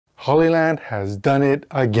Hollyland has done it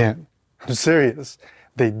again. I'm serious.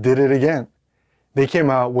 They did it again. They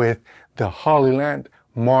came out with the Hollyland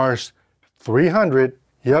Mars300.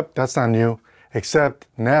 Yep, that's not new, except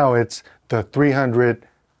now it's the 300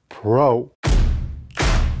 Pro.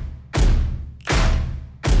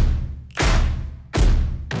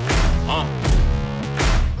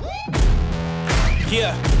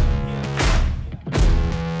 Yeah.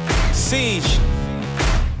 Siege.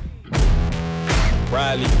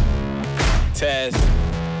 Riley. Taz.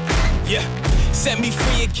 Yeah. Set me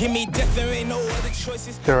free and give me death. There ain't no other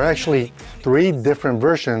choices. There are actually 3 different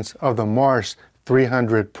versions of the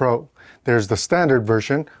Mars300 Pro. There's the standard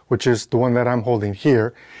version, which is the one that I'm holding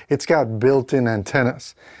here. It's got built-in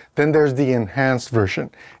antennas. Then there's the enhanced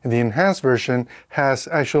version. And the enhanced version has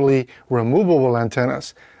actually removable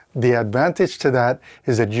antennas. The advantage to that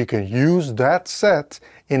is that you can use that set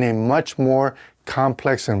in a much more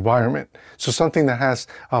complex environment. So something that has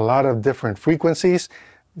a lot of different frequencies,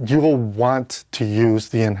 you will want to use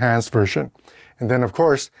the enhanced version. And then of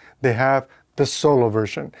course, they have the solo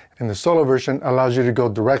version. And the solo version allows you to go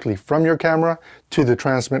directly from your camera to the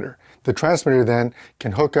transmitter. The transmitter then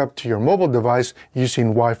can hook up to your mobile device using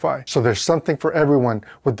Wi-Fi. So there's something for everyone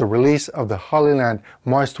with the release of the Hollyland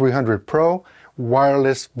Mars300 Pro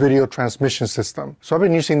wireless video transmission system. So I've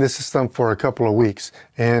been using this system for a couple of weeks,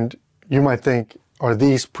 and you might think, are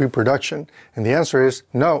these pre-production? And the answer is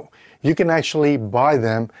no. You can actually buy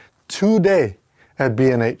them today at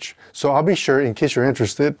B&H. So I'll be sure, in case you're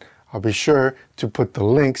interested, I'll be sure to put the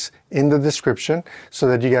links in the description so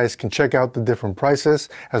that you guys can check out the different prices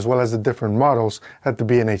as well as the different models at the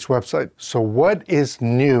B&H website. So what is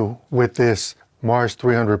new with this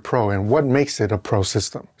Mars300 Pro and what makes it a pro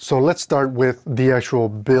system? So let's start with the actual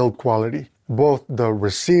build quality. Both the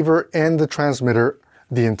receiver and the transmitter,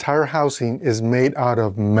 the entire housing is made out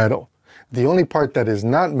of metal. The only part that is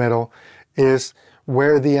not metal is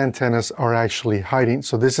where the antennas are actually hiding.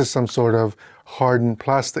 So this is some sort of hardened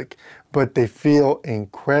plastic, but they feel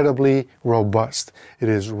incredibly robust. It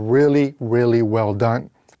is really, really well done.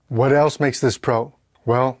 What else makes this pro?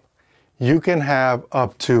 Well, you can have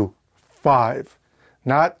up to 5,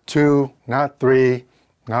 not 2, not 3,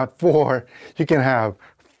 not 4. You can have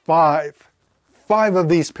 5 of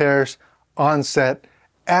these pairs on set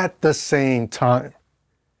at the same time.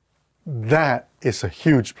 That is a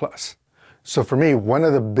huge plus. So for me, one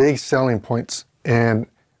of the big selling points and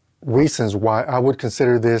reasons why I would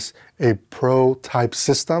consider this a pro type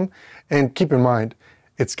system, and keep in mind,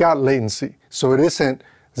 it's got latency. So it isn't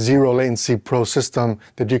zero latency pro system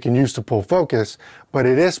that you can use to pull focus, but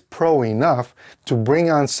it is pro enough to bring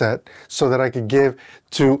on set so that I could give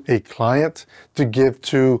to a client, to give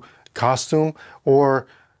to costume or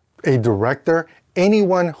a director,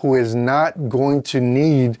 anyone who is not going to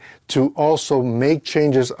need to also make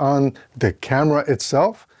changes on the camera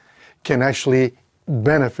itself can actually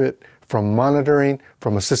benefit from monitoring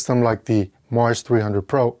from a system like the Mars300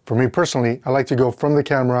 Pro. For me personally, I like to go from the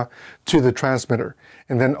camera to the transmitter.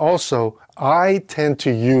 And then also, I tend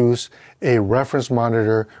to use a reference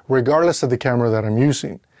monitor regardless of the camera that I'm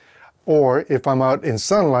using. Or if I'm out in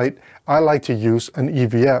sunlight, I like to use an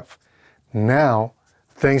EVF. Now,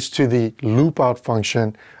 thanks to the loop out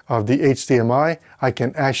function of the HDMI, I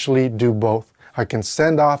can actually do both. I can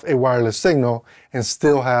send off a wireless signal and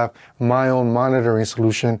still have my own monitoring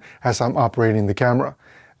solution as I'm operating the camera.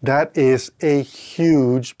 That is a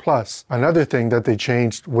huge plus. Another thing that they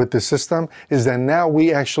changed with the system is that now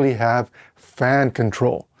we actually have fan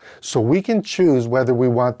control. So we can choose whether we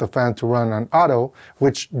want the fan to run on auto,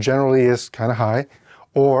 which generally is kind of high,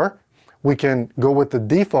 or we can go with the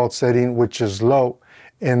default setting, which is low.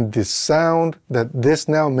 And the sound that this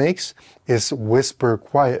now makes is whisper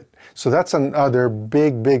quiet. So that's another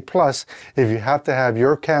big plus if you have to have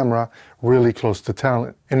your camera really close to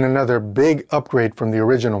talent. And another big upgrade from the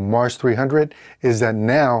original Mars300 is that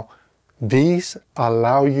now these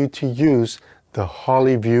allow you to use the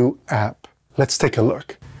HollyView app. Let's take a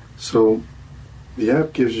look. So the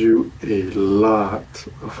app gives you a lot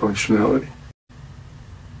of functionality.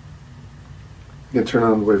 You can turn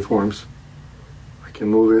on the waveforms. I can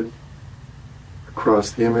move it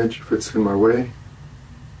across the image if it's in my way.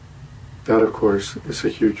 That, of course, is a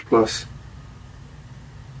huge plus.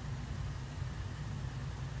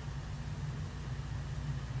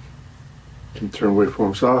 I can turn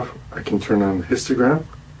waveforms off. I can turn on the histogram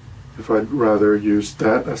if I'd rather use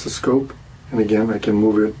that as a scope. And again, I can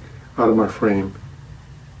move it out of my frame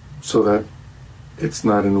so that it's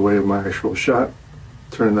not in the way of my actual shot.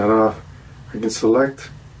 Turn that off. I can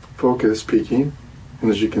select focus peaking,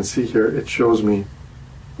 and as you can see here, it shows me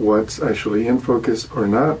what's actually in focus or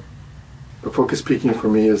not. the focus peaking for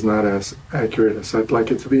me is not as accurate as I'd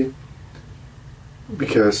like it to be,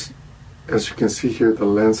 because as you can see here, the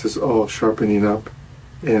lens is all sharpening up,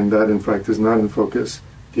 and that in fact is not in focus.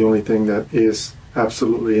 The only thing that is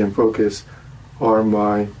absolutely in focus are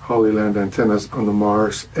my Hollyland antennas on the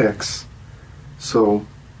Mars X. So,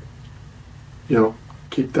 you know,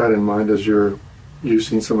 keep that in mind as you're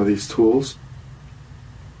using some of these tools.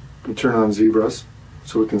 And turn on zebras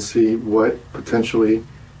so we can see what potentially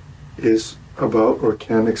is about or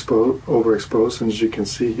can overexpose. And as you can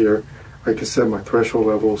see here, I can set my threshold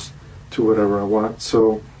levels to whatever I want.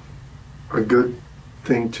 So a good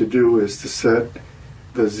thing to do is to set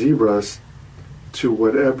the zebras to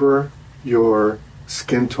whatever your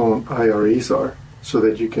skin tone IREs are, so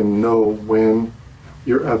that you can know when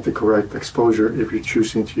you're at the correct exposure if you're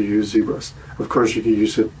choosing to use zebras. Of course, you can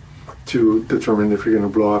use it to determine if you're going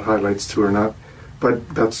to blow out highlights too or not, but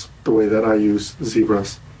that's the way that I use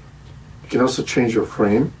zebras. You can also change your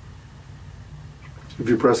frame. If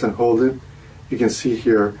you press and hold it, you can see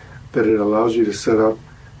here that it allows you to set up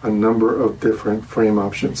a number of different frame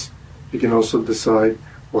options. You can also decide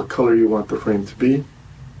what color you want the frame to be.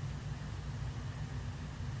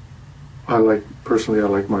 Personally, I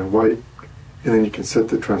like mine white, and then you can set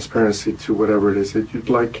the transparency to whatever it is that you'd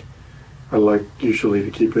like. I like usually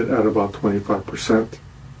to keep it at about 25%.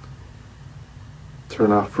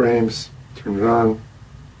 Turn off frames, turn it on,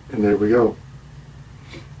 and there we go.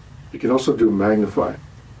 You can also do magnify,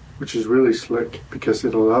 which is really slick because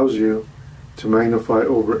it allows you to magnify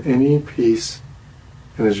over any piece,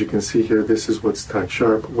 and as you can see here, this is what's tack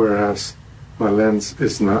sharp, whereas my lens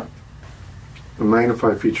is not. The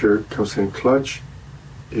magnify feature comes in clutch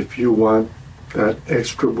if you want that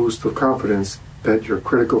extra boost of confidence that your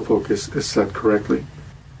critical focus is set correctly.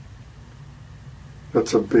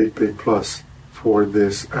 That's a big, big plus for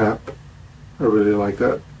this app. I really like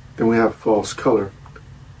that. Then we have false color.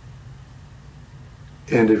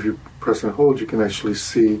 And if you press and hold, you can actually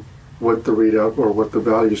see what the readout or what the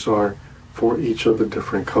values are for each of the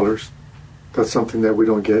different colors. That's something that we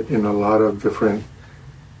don't get in a lot of different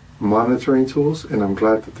monitoring tools, and I'm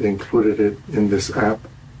glad that they included it in this app.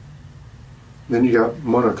 Then you got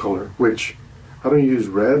monocolor, which I don't use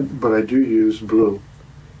red, but I do use blue,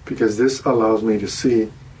 because this allows me to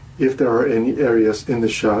see if there are any areas in the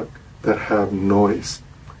shot that have noise.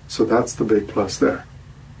 So that's the big plus there.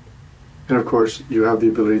 And of course, you have the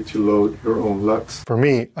ability to load your own LUTs. For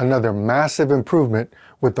me, another massive improvement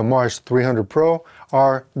with the Mars300 Pro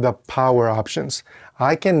are the power options.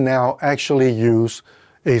 I can now actually use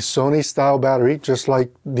a Sony style battery, just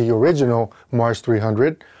like the original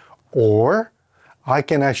Mars300, or I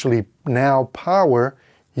can actually now power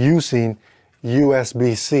using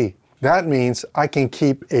USB-C. That means I can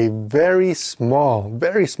keep a very small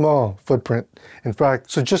footprint. In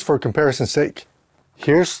fact, so just for comparison's sake,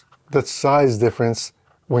 here's the size difference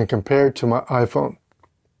when compared to my iPhone.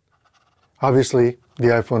 Obviously, the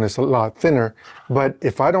iPhone is a lot thinner, but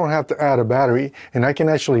if I don't have to add a battery and I can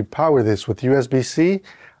actually power this with USB-C,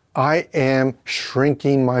 I am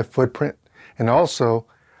shrinking my footprint. And also,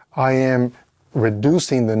 I am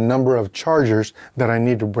reducing the number of chargers that I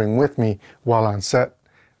need to bring with me while on set.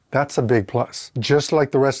 That's a big plus. Just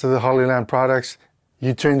like the rest of the Hollyland products,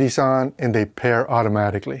 you turn these on and they pair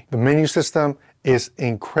automatically. The menu system is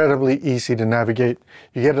incredibly easy to navigate.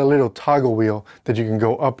 You get a little toggle wheel that you can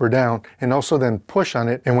go up or down and also then push on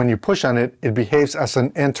it. And when you push on it, it behaves as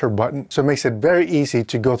an enter button. So it makes it very easy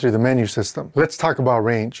to go through the menu system. Let's talk about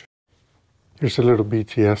range. Here's a little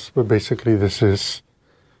BTS, but basically this is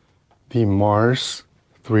the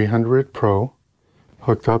Mars300 Pro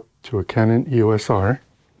hooked up to a Canon EOS R.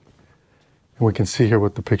 And we can see here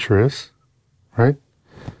what the picture is, right?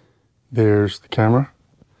 There's the camera.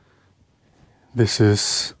 This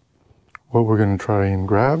is what we're going to try and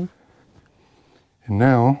grab. And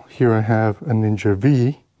now here I have a Ninja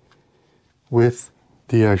V with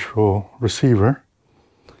the actual receiver.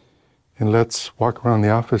 And let's walk around the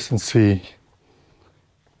office and see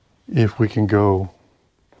if we can go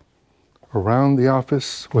around the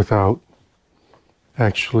office without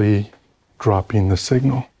actually dropping the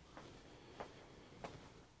signal.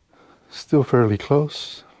 Still fairly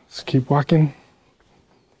close. Let's keep walking.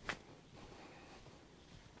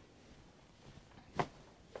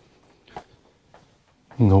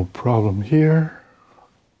 No problem here.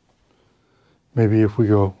 Maybe if we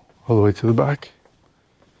go all the way to the back,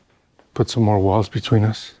 put some more walls between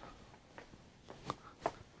us.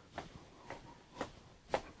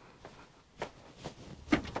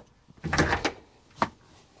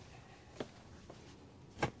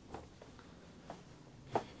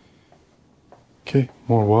 Okay,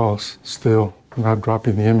 more walls, still not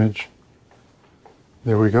dropping the image.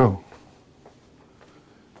 There we go.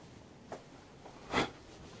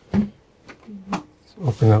 Let's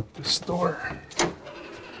open up this door.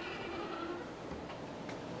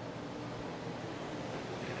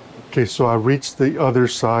 Okay, so I reached the other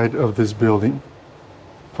side of this building.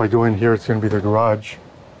 If I go in here, it's going to be the garage.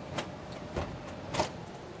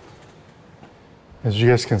 As you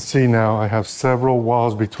guys can see now, I have several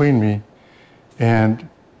walls between me, and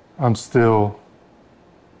I'm still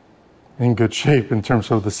in good shape in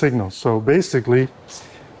terms of the signal. So basically,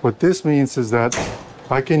 what this means is that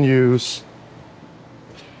I can use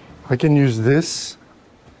this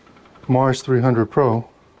Mars300 Pro.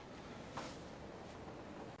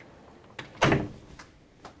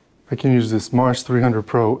 I can use this Mars300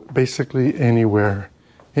 Pro basically anywhere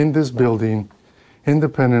in this building,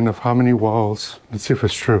 independent of how many walls. Let's see if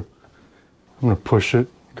it's true. I'm gonna push it,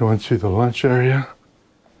 go into the lunch area.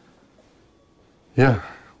 Yeah,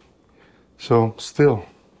 so still,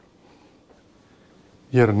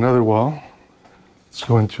 yet another wall. Let's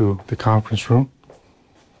go into the conference room.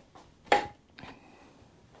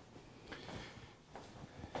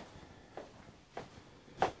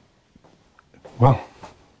 Well,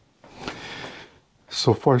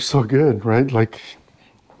 so far so good, right? Like,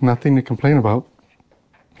 nothing to complain about.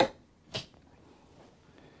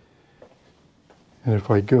 And if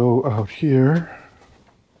I go out here,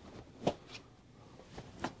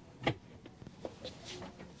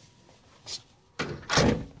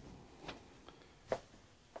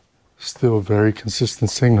 still a very consistent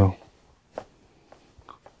signal.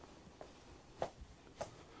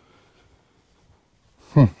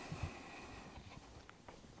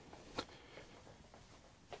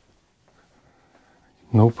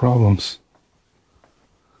 No problems.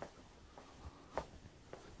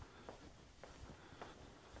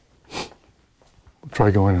 We'll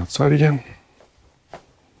try going outside again.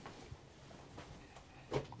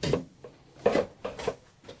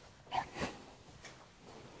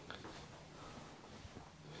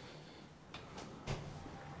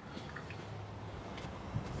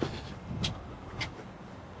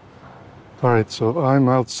 All right, so I'm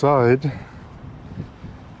outside.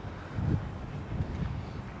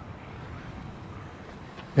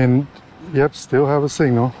 And yep, still have a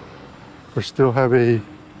signal, or still have an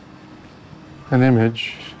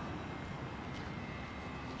image.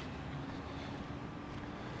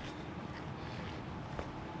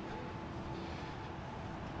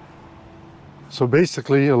 So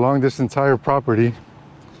basically, along this entire property,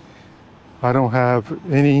 I don't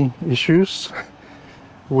have any issues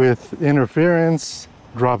with interference,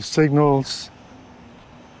 drop signals,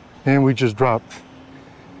 and we just dropped.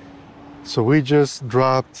 So we just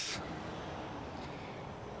dropped,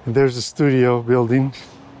 and there's a studio building.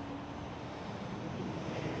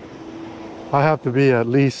 I have to be at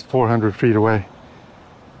least 400 feet away.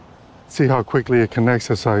 See how quickly it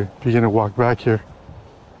connects as I begin to walk back here.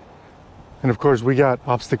 And of course, we got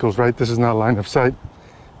obstacles, right? This is not line of sight.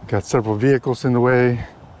 Got several vehicles in the way.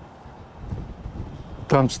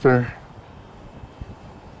 Dumpster.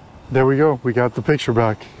 There we go. We got the picture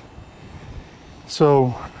back.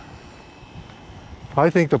 So I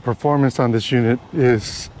think the performance on this unit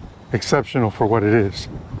is exceptional for what it is.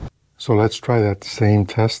 So let's try that same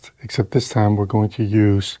test, except this time we're going to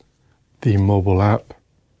use the mobile app.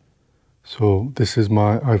 So this is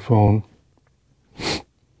my iPhone.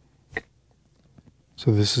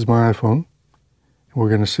 So this is my iPhone. And we're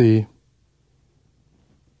going to see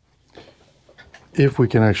if we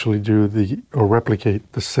can actually do or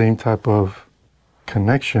replicate the same type of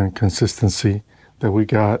connection consistency that we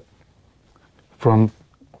got from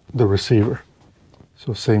the receiver.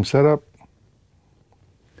 So same setup.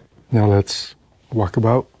 Now let's walk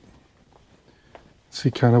about, see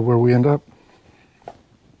kind of where we end up.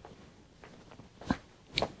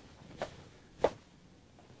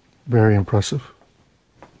 Very impressive.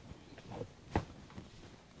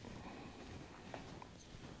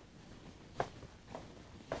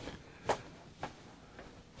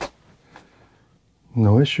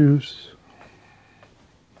 No issues.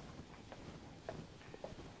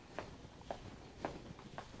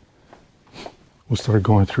 We'll start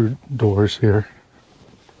going through doors here.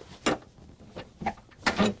 As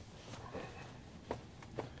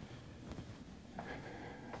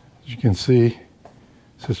you can see,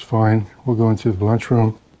 this is fine. We'll go into the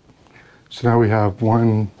lunchroom. So now we have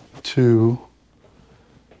 1, 2,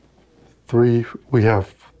 3. We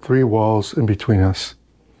have 3 walls in between us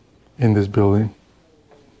in this building.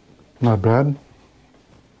 Not bad.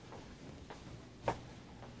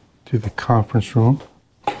 To the conference room.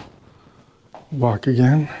 Walk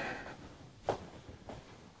again.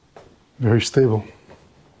 Very stable.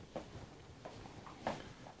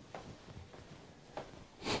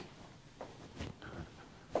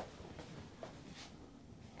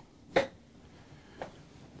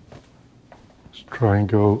 Try and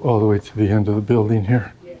go all the way to the end of the building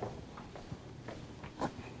here.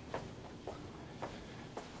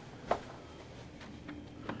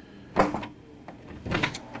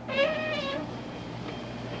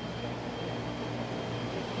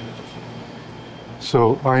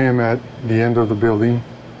 So I am at the end of the building.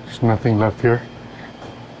 There's nothing left here.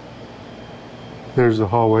 There's the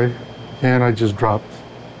hallway, and I just dropped.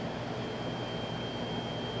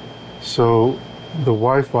 So the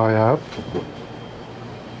Wi-Fi app,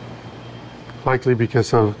 likely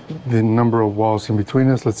because of the number of walls in between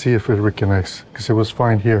us, let's see if it reconnects, because it was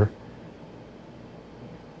fine here.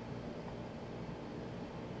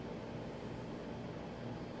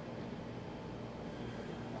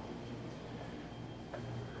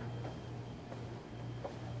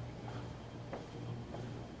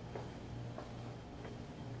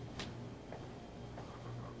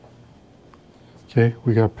 Okay,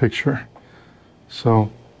 we got a picture.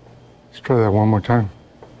 So let's try that one more time.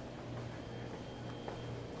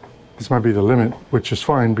 This might be the limit, which is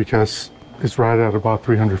fine because it's right at about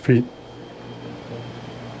 300 feet.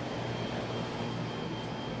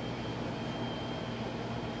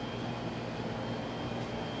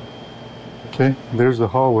 Okay, there's the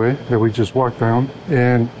hallway that we just walked down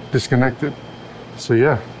and disconnected. So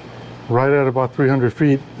yeah, right at about 300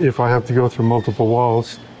 feet if I have to go through multiple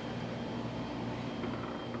walls.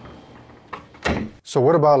 So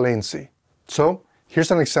what about latency? So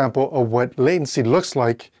here's an example of what latency looks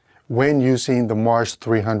like when using the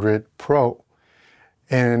Mars300 Pro.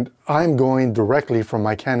 And I'm going directly from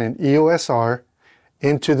my Canon EOS R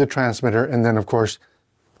into the transmitter, and then of course,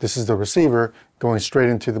 this is the receiver going straight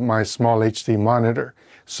into my small HD monitor.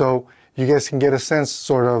 So you guys can get a sense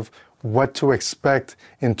sort of what to expect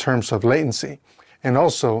in terms of latency. And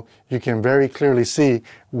also, you can very clearly see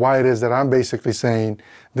why it is that I'm basically saying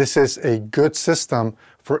this is a good system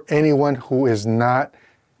for anyone who is not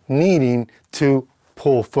needing to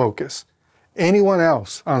pull focus. Anyone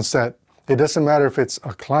else on set, it doesn't matter if it's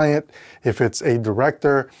a client, if it's a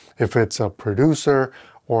director, if it's a producer,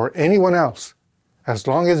 or anyone else, as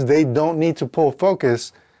long as they don't need to pull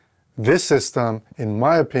focus, this system, in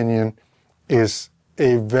my opinion, is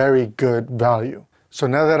a very good value. So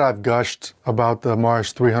now that I've gushed about the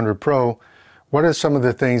Mars300 Pro, what are some of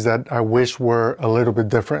the things that I wish were a little bit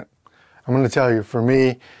different? I'm going to tell you, for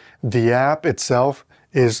me, the app itself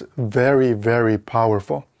is very, very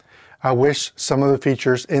powerful. I wish some of the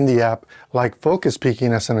features in the app, like focus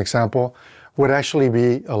peaking as an example, would actually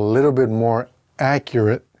be a little bit more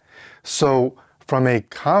accurate. So from a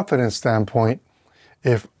confidence standpoint,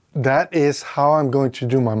 if that is how I'm going to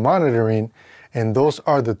do my monitoring, and those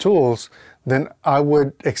are the tools, then I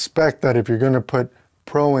would expect that if you're going to put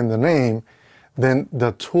Pro in the name, then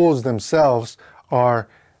the tools themselves are,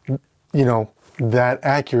 you know, that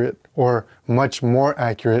accurate or much more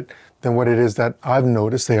accurate than what it is that I've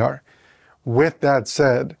noticed they are. With that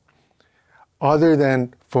said, other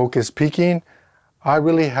than focus peaking, I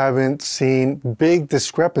really haven't seen big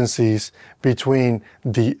discrepancies between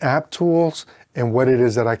the app tools and what it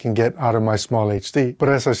is that I can get out of my small HD. But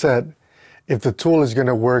as I said, if the tool is going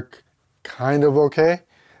to work kind of okay,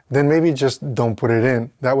 then maybe just don't put it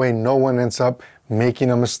in. That way no one ends up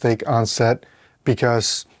making a mistake on set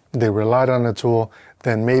because they relied on a tool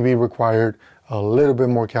that maybe required a little bit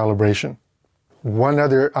more calibration. One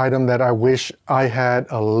other item that I wish I had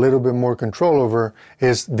a little bit more control over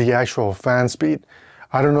is the actual fan speed.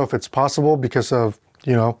 I don't know if it's possible because of,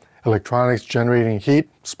 you know, electronics generating heat,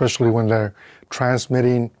 especially when they're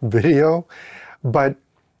transmitting video, but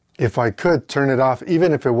if I could turn it off,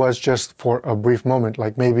 even if it was just for a brief moment,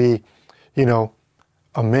 like maybe, you know,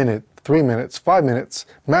 a minute, 3 minutes, 5 minutes,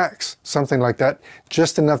 max, something like that,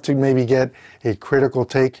 just enough to maybe get a critical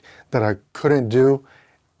take that I couldn't do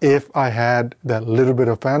if I had that little bit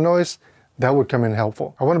of fan noise, that would come in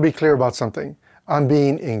helpful. I want to be clear about something. I'm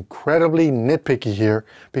being incredibly nitpicky here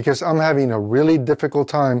because I'm having a really difficult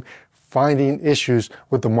time finding issues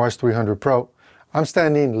with the Mars300 Pro. I'm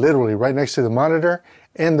standing literally right next to the monitor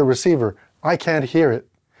and the receiver. I can't hear it.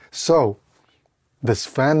 So this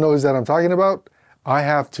fan noise that I'm talking about, I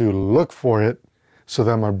have to look for it so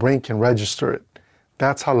that my brain can register it.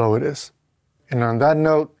 That's how low it is. And on that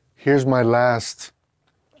note, here's my last,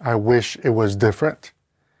 I wish it was different.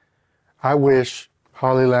 I wish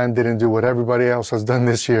Hollyland didn't do what everybody else has done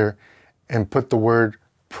this year and put the word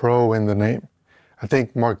Pro in the name. I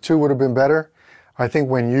think Mark II would have been better. I think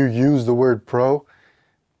when you use the word Pro,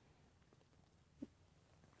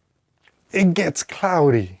 it gets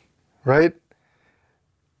cloudy, right?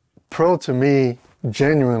 Pro to me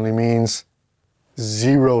genuinely means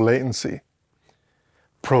zero latency.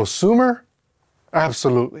 Prosumer?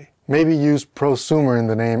 Absolutely. maybe use Prosumer in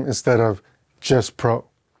the name instead of just Pro.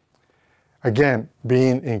 Again,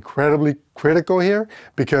 being incredibly critical here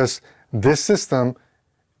because this system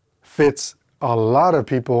fits a lot of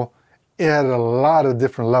people at a lot of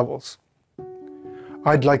different levels.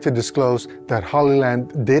 I'd like to disclose that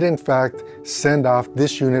Hollyland did in fact send off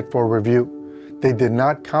this unit for review. They did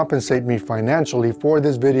not compensate me financially for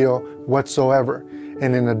this video whatsoever.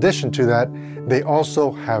 And in addition to that, they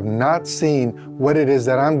also have not seen what it is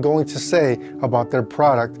that I'm going to say about their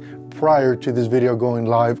product prior to this video going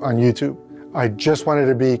live on YouTube. I just wanted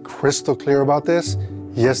to be crystal clear about this.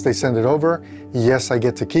 Yes, they send it over. Yes, I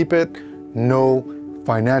get to keep it. No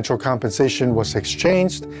financial compensation was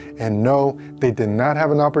exchanged. And no, they did not have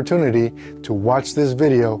an opportunity to watch this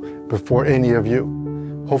video before any of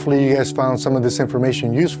you. Hopefully you guys found some of this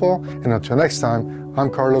information useful. And until next time, I'm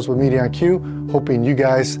Carlos with Media IQ, hoping you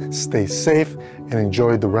guys stay safe and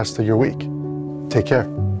enjoy the rest of your week. Take care.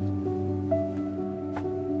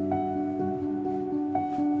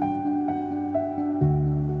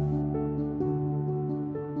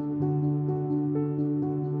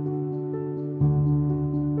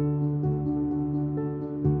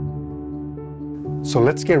 So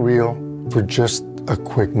let's get real for just a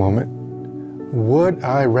quick moment. Would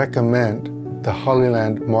I recommend the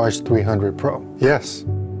Hollyland Mars300 Pro? Yes.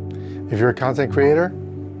 If you're a content creator,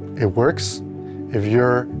 it works. If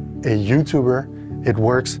you're a YouTuber, it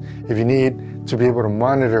works. If you need to be able to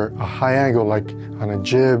monitor a high angle like on a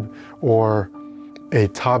jib or a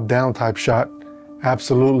top-down type shot,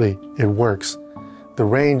 absolutely, it works. The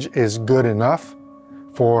range is good enough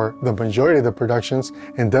for the majority of the productions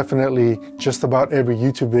and definitely just about every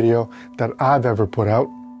YouTube video that I've ever put out.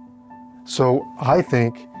 So I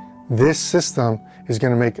think this system is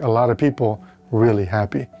going to make a lot of people really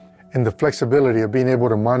happy. And the flexibility of being able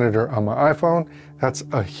to monitor on my iPhone, that's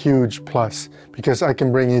a huge plus because I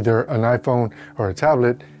can bring either an iPhone or a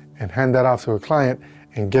tablet and hand that off to a client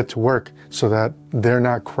and get to work so that they're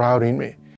not crowding me.